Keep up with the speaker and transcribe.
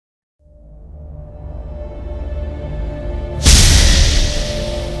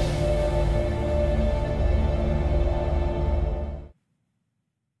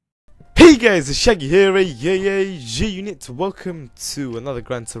guys, it's Shaggy here, G-Unit. Welcome to another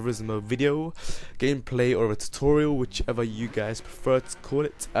Gran Turismo video, gameplay or a tutorial, whichever you guys prefer to call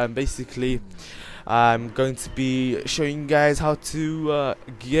it. Basically, I'm going to be showing you guys how to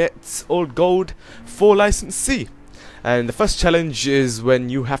get all gold for License C. And the first challenge is when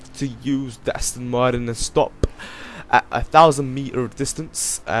you have to use the Aston Martin and stop at 1,000-meter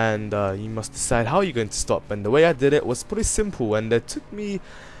distance, and you must decide how you're going to stop. And the way I did it was pretty simple, and it took me,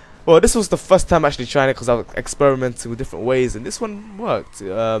 well, this was the first time actually trying it because I was experimenting with different ways, and this one worked.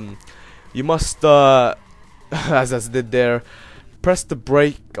 You must, as I did there, press the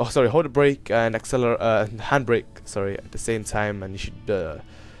brake, hold the brake and accelerate, handbrake, at the same time, and you should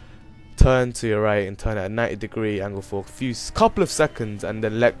turn to your right and turn at a 90-degree angle for a couple of seconds, and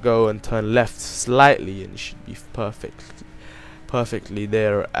then let go and turn left slightly, and you should be perfectly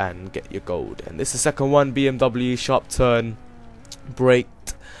there and get your gold. And this is the second one, BMW, sharp turn, braked,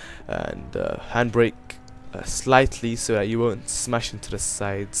 and handbrake slightly so that you won't smash into the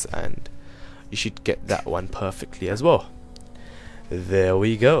sides, and you should get that one perfectly as well. There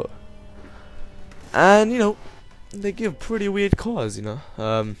we go. And you know, they give pretty weird cars, you know.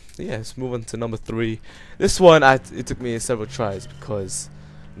 Yeah, let's move on to number 3. This one, it took me several tries because,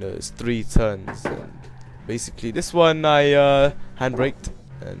 you know, it's 3 turns. And basically, this one I handbraked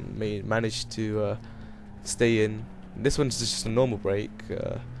and managed to stay in. This one's just a normal brake,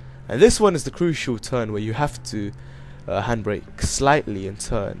 and this one is the crucial turn where you have to handbrake slightly and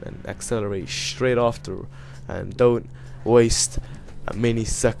turn and accelerate straight after, and don't waste a mini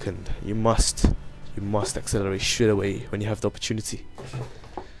second. You must accelerate straight away when you have the opportunity.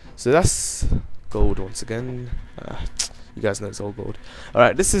 So that's gold once again. You guys know it's all gold.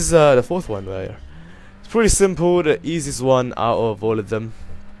 Alright, this is the 4th one where it's pretty simple, the easiest one out of all of them.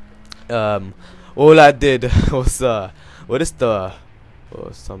 All I did was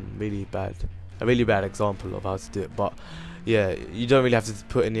some really bad example of how to do it, but yeah, you don't really have to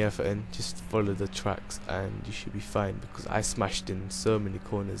put any effort in, just follow the tracks and you should be fine, because I smashed in so many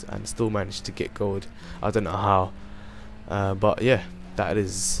corners and still managed to get gold. I don't know how, but yeah, that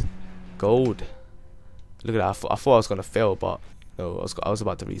is gold. Look at that. I thought I was gonna fail, but no, I was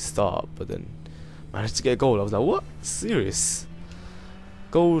about to restart, but then managed to get gold. I was like, what? Serious?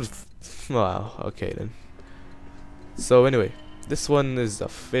 Gold? Wow, okay then. So anyway, this one is the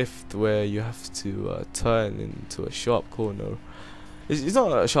 5th, where you have to turn into a sharp corner. It's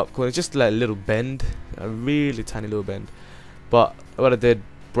not a sharp corner, it's just like a little bend, a really tiny little bend. But what I did,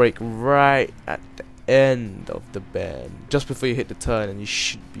 brake right at the end of the bend, just before you hit the turn, and you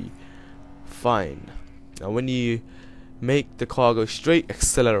should be fine. Now when you make the car go straight,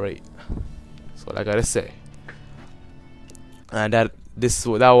 accelerate. That's what I gotta say. And that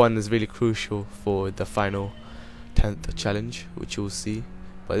one is really crucial for the final 10th challenge, which you'll see.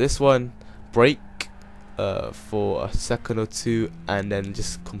 But this one, brake for a second or two, and then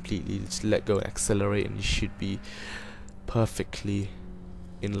just completely just let go and accelerate, and you should be perfectly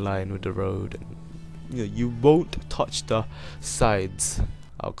in line with the road. And you know, you won't touch the sides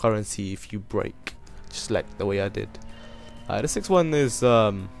of currency if you brake, just like the way I did. The 6th one is I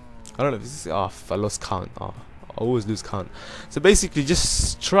don't know if this is off. I lost count. I always lose count. So basically,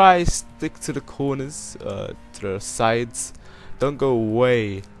 just stick to the corners, to the sides. Don't go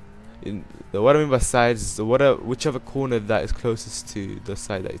way in. What I mean by sides is whichever corner that is closest to the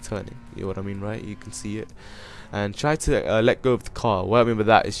side that you're turning. You know what I mean, right? You can see it. And try to let go of the car. What I mean by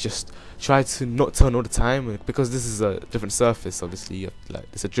that is just try to not turn all the time, because this is a different surface. Obviously, you have, like,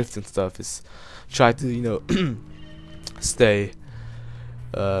 it's a drifting surface. Try to, you know, stay.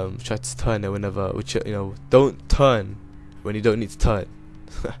 Try to turn it whenever, don't turn when you don't need to turn.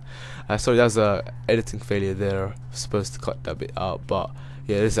 Sorry, that was a editing failure there. I was supposed to cut that bit out, but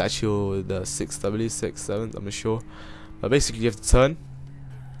yeah, this is actually the 6th, I believe, 6th, 7th, I'm not sure. But basically, you have to turn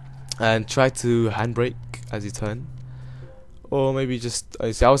and try to handbrake as you turn, or maybe just. I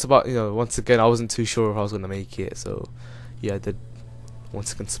was about, once again, I wasn't too sure if I was gonna make it, so yeah, I did.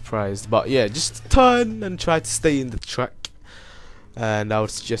 Once again, surprised, but yeah, just turn and try to stay in the track. And I would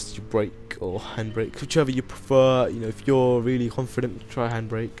suggest you brake or handbrake, whichever you prefer. You know, if you're really confident, try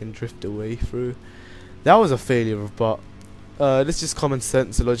handbrake and drift away through. That was a failure, but this is just common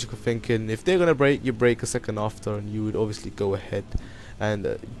sense and logical thinking. If they're gonna brake, you brake a second after, and you would obviously go ahead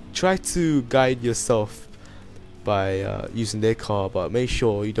and try to guide yourself by using their car, but make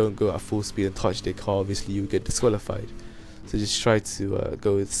sure you don't go at full speed and touch their car. Obviously, you get disqualified. So just try to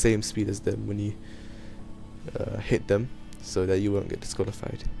go with the same speed as them when you hit them, so that you won't get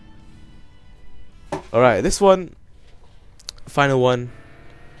disqualified. Alright, this one, final one,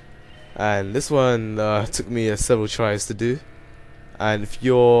 and this one took me several tries to do. And if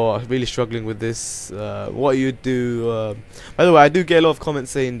you're really struggling with this, what you do, by the way, I do get a lot of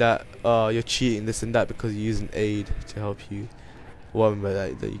comments saying that you're cheating this and that because you're using aid to help you. Well,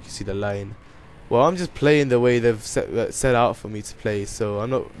 that you can see the line. Well, I'm just playing the way they've set out for me to play, so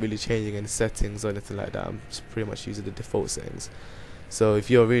I'm not really changing any settings or anything like that. I'm just pretty much using the default settings. So if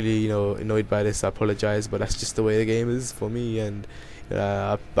you're really, annoyed by this, I apologize, but that's just the way the game is for me, and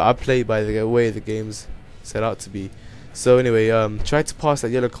I play by the way the game's set out to be. So anyway, try to pass that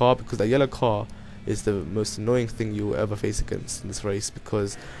yellow car, because that yellow car is the most annoying thing you will ever face against in this race,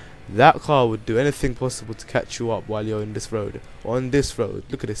 because that car would do anything possible to catch you up while you're in this road. On this road,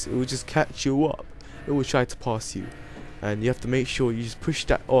 look at this, it will just catch you up. It will try to pass you, and you have to make sure you just push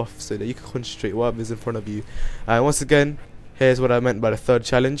that off so that you can concentrate whatever's in front of you. And once again, here's what I meant by the third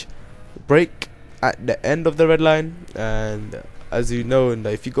challenge: brake at the end of the red line. And as you know, and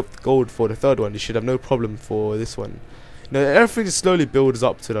if you got the gold for the third one, you should have no problem for this one. Everything just slowly builds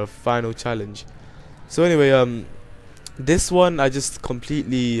up to the final challenge. So anyway, this one I just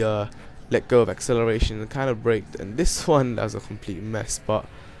completely let go of acceleration and kind of braked, and this one that was a complete mess. But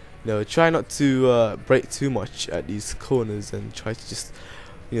try not to brake too much at these corners, and try to just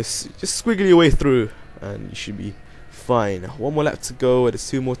just squiggle your way through, and you should be fine. One more lap to go, and there's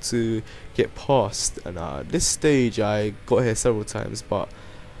 2 more to get past. And this stage I got here several times, but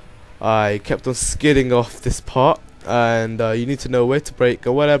I kept on skidding off this part. And you need to know where to brake,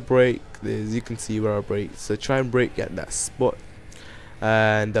 and when I brake, you can see where I brake. So try and brake at that spot,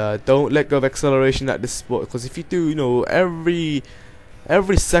 and don't let go of acceleration at this spot, because if you do, every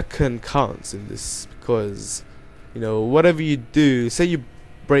second counts in this. Because whatever you do, say you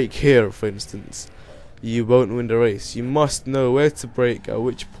brake here for instance, you won't win the race. You must know where to brake at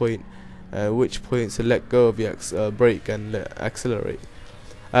which point to let go of your brake and accelerate.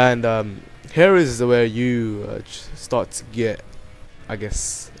 And here is where you start to get, I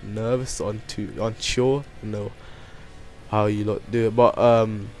guess, nervous, unsure, how you lot do it. But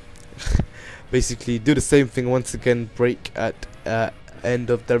basically do the same thing once again, brake at end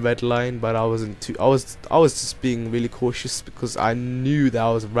of the red line. But I was just being really cautious, because I knew that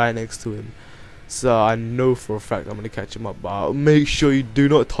I was right next to him, so I know for a fact I'm gonna catch him up. But I'll make sure you do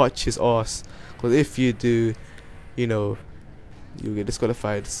not touch his ass, because if you do, you'll get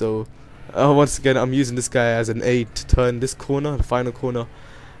disqualified. So once again, I'm using this guy as an aid to turn this corner, the final corner.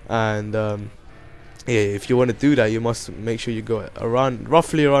 And yeah, if you want to do that, you must make sure you go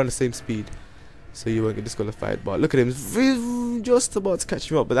roughly around the same speed, so you won't get disqualified. But look at him, he's just about to catch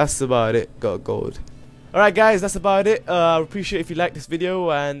him up. But that's about it. Got gold. Alright guys, that's about it. I appreciate if you like this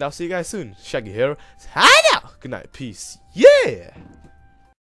video, and I'll see you guys soon. Shaggy here. Hi now. Good night. Peace. Yeah.